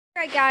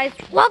Alright guys,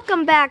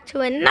 welcome back to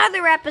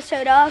another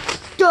episode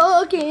of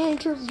Duck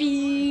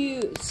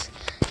Interviews.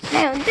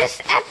 Now in this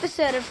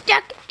episode of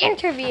Duck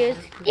Interviews,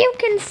 you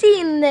can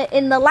see in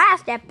the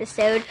last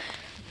episode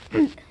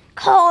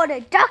called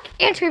Duck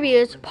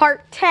Interviews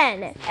Part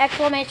 10!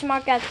 Exclamation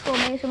mark,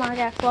 exclamation mark,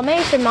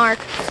 exclamation mark.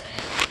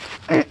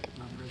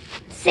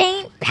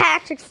 St.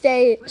 Patrick's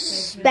Day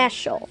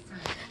Special.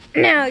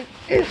 Now,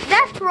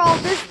 that's where all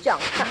this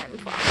junk came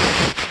from.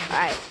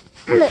 Alright.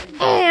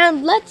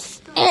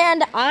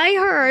 And I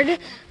heard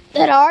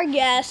that our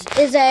guest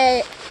is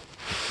a...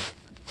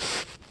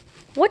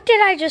 What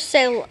did I just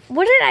say?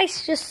 What did I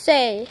just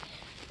say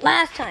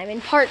last time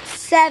in part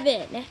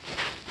 7?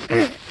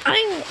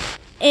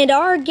 And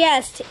our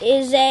guest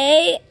is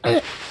a...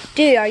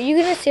 Dude, are you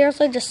going to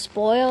seriously just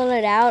spoil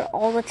it out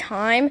all the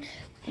time?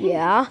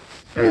 Yeah.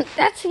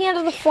 That's the end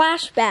of the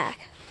flashback,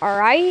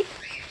 alright?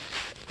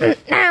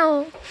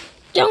 Now,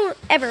 don't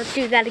ever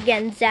do that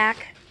again, Zach.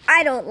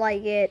 I don't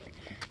like it,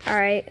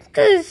 alright?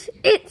 Because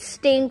it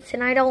stinks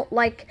and I don't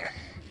like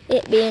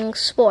it being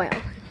spoiled.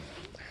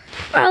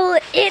 Well,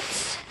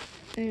 it's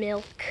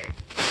milk.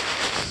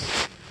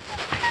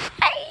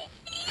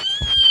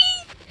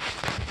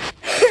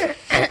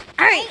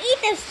 Alright. Eat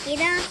those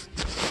Skittles.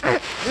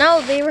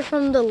 No, they were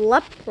from the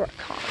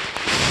leprechaun.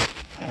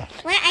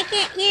 What? I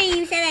can't hear you.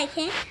 You said I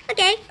can't?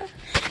 Okay.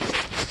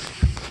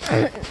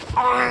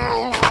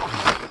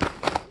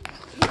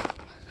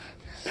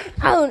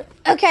 Oh,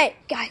 okay,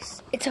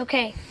 guys, it's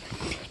okay.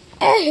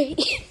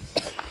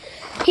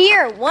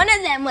 Here, one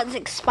of them was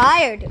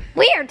expired.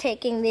 We are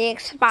taking the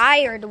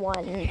expired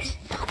ones.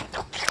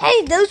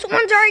 Hey, those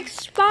ones are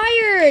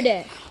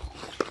expired.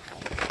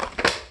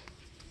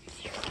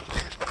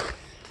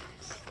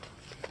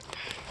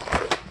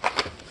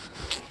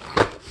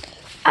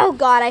 Oh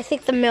God, I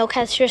think the milk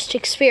has just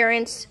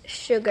experienced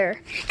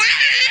sugar.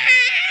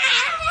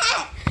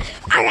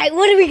 Alright,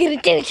 what are we gonna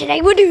do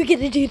today? What are we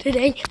gonna do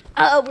today?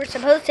 We're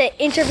supposed to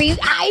interview.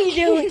 I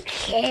don't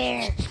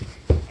care.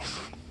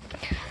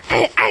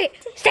 Alright,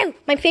 so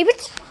my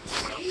favorite,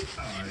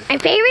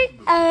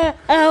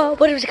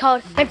 what is it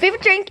called? My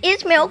favorite drink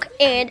is milk,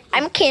 and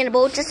I'm a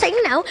cannibal, just so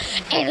you know.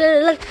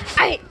 And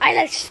I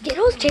like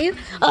Skittles too.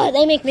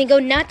 They make me go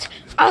nuts.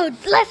 Oh,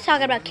 let's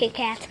talk about Kit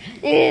Kats.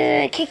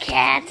 Kit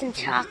Kats and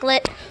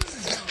chocolate.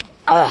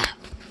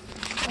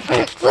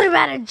 What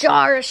about a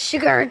jar of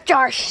sugar? A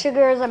jar of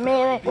sugar is a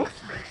minute.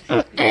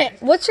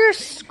 What's your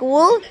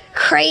school?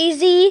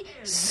 Crazy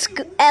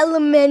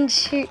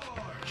elementary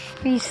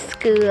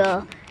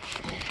school.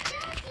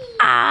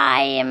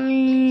 I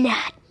am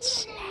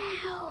nuts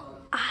now.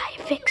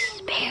 I've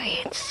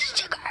experienced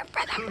sugar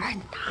for the first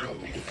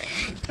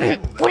time.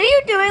 What are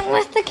you doing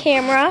with the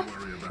camera?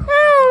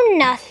 Oh,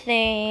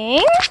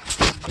 nothing.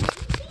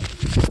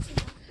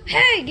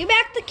 Hey, give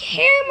back the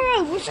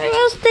camera. We're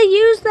supposed to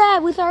use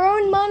that with our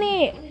own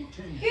money.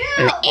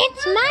 Yeah,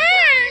 it's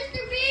mine.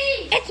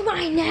 It's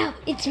mine now.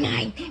 It's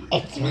mine.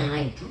 It's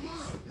mine.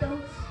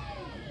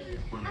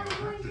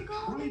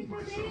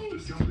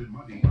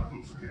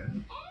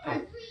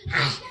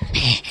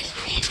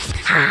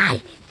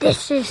 Hi,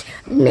 this is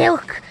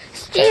Milk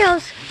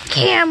Steals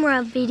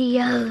Camera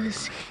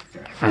Videos.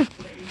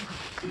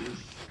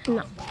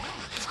 No.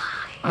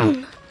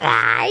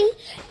 I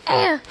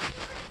am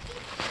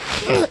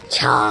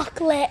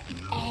chocolate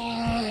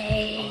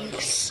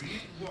eggs.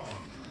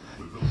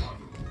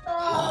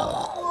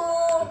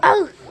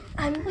 Oh,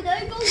 I'm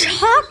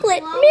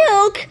chocolate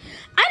milk.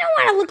 I don't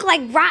want to look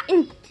like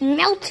rotten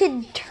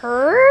melted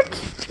turd.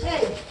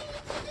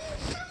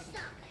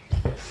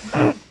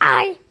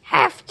 I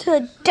have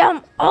to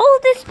dump all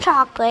this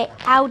chocolate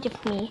out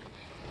of me.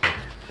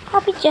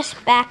 I'll be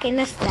just back in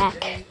a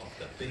sec.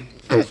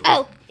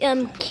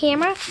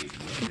 Camera,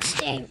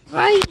 stay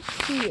right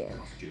here.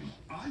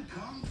 I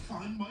can't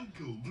find my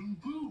golden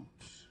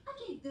boots. I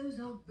gave those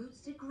old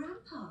boots to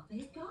Grandpa for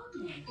his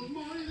gardening.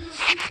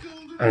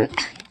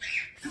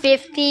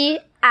 50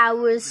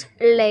 hours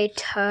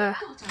later.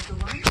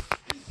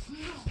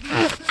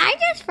 I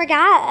just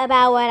forgot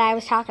about what I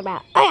was talking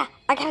about. Oh yeah,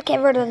 I gotta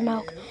get rid of the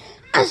milk.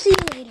 I'll see you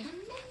later.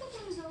 Remember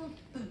those old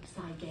boots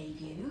I gave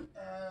you?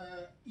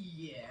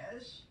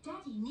 Yes.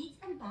 Daddy needs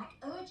them back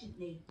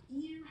urgently.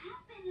 You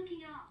have been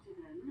looking after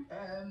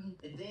them.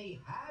 They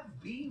have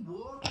been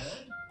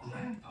watered.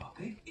 Grandpa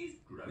Pig is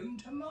growing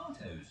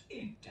tomatoes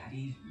in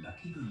Daddy's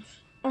lucky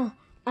boots.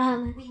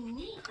 We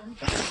need them.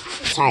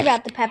 Sorry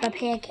about the Peppa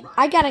Pig.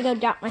 I gotta go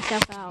dump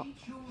myself out.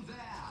 You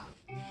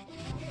there.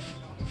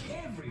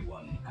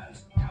 Everyone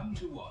has come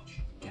to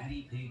watch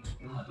Daddy Pig's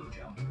puddle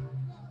jump.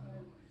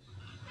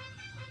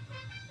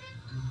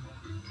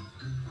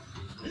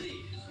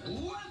 Please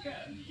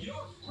welcome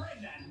your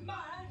friend and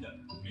mine,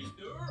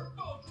 Mr.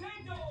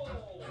 Potato.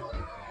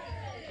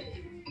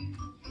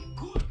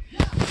 Good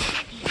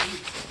luck.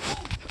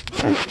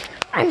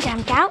 I'm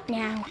dumped out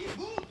now.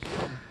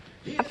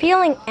 I'm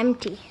feeling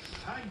empty.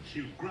 Thank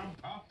you,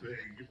 Grandpa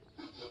Pig.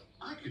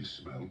 I can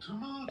smell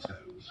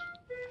tomatoes.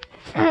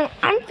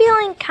 I'm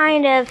feeling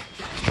kind of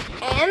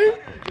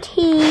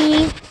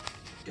empty.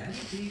 Daddy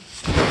Pig.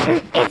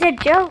 It's a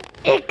joke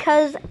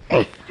because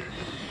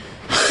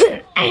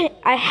I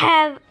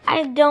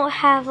don't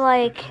have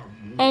like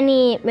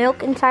any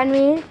milk inside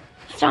me,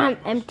 so I'm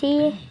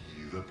empty.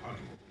 The puddle.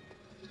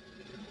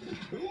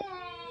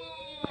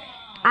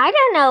 I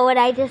don't know what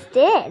I just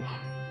did.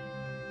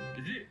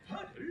 The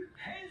puddle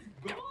has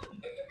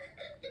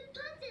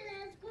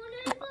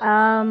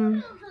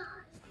gone.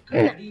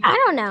 I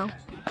don't know.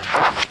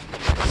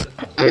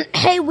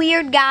 Hey,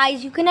 weird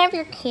guys, you can have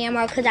your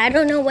camera because I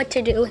don't know what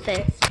to do with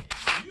it.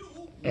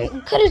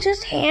 You could have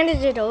just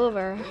handed it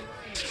over.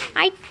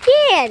 I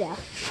did.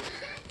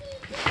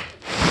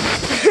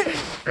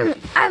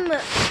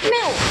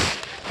 Milk.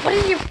 What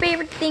is your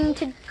favorite thing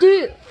to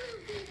do?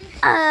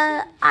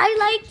 I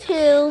like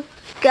to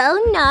go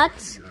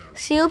nuts,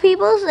 steal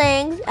people's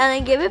things, and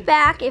then give it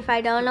back if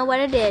I don't know what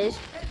it is.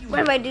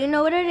 But if I do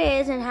know what it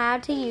is and how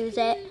to use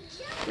it,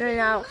 then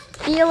I'll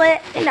steal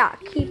it and I'll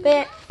keep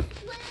it.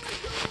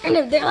 And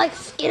if they're like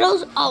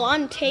Skittles, oh,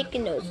 I'm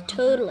taking those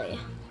totally.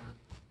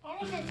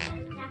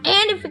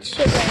 And if it's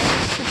sugar,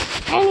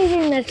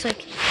 anything that's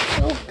like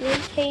so good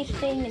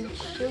tasting and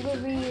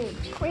sugary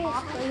or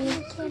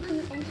chocolate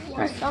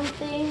or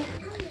something,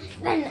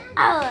 then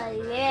oh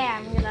yeah,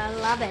 I'm gonna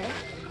love it.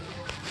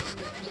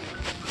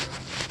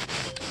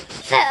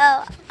 So,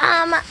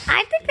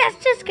 I think that's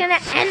just gonna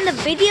end the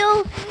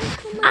video.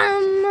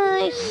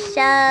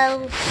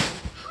 So,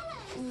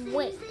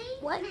 wait,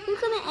 what? Who's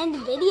gonna end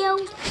the video?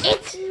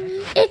 It's,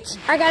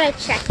 I gotta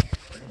check.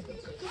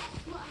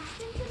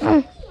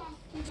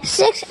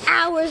 6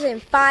 hours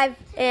and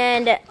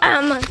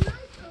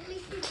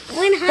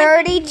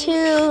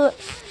 32,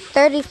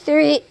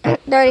 33,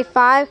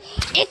 35.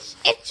 It's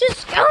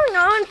just going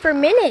on for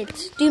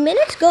minutes. Do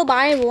minutes go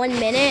by in 1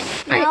 minute?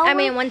 No. I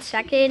mean 1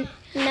 second?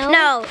 No.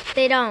 No,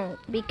 they don't,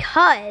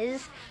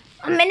 because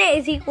a minute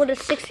is equal to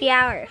 60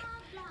 hours.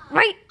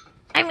 Right?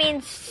 I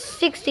mean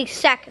 60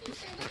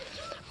 seconds.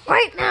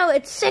 Right now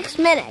it's 6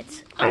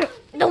 minutes.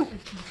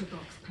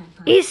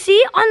 You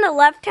see on the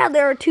left how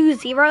there are 2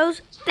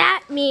 zeros?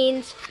 That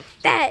means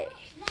that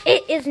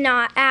it is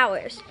not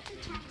hours.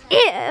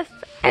 If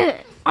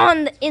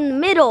in the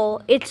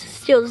middle it's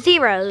still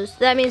zeros,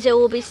 that means it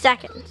will be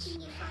seconds.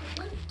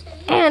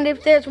 And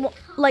if there's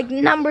like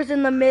numbers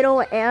in the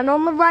middle and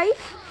on the right,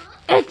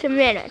 it's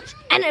minutes.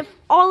 And if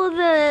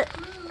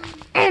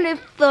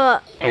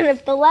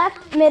if the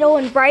left, middle,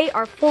 and right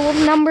are full of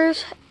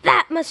numbers,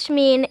 that must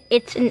mean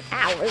it's in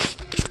hours.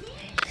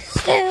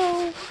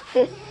 So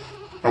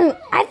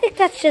I think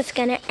that's just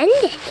gonna end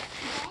it.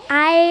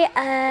 I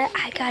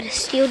gotta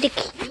steal the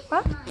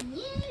camera.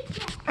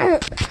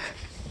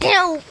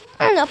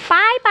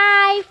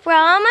 Bye-bye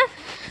from,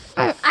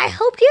 I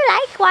hope you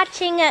like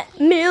watching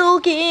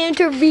milk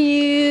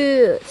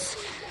interviews.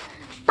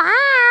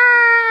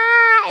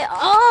 Bye.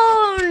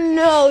 Oh,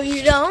 no,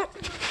 you don't.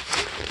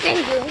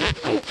 Thank you.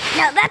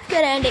 Now that's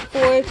gonna end it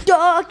for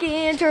dog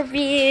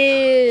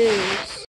interviews.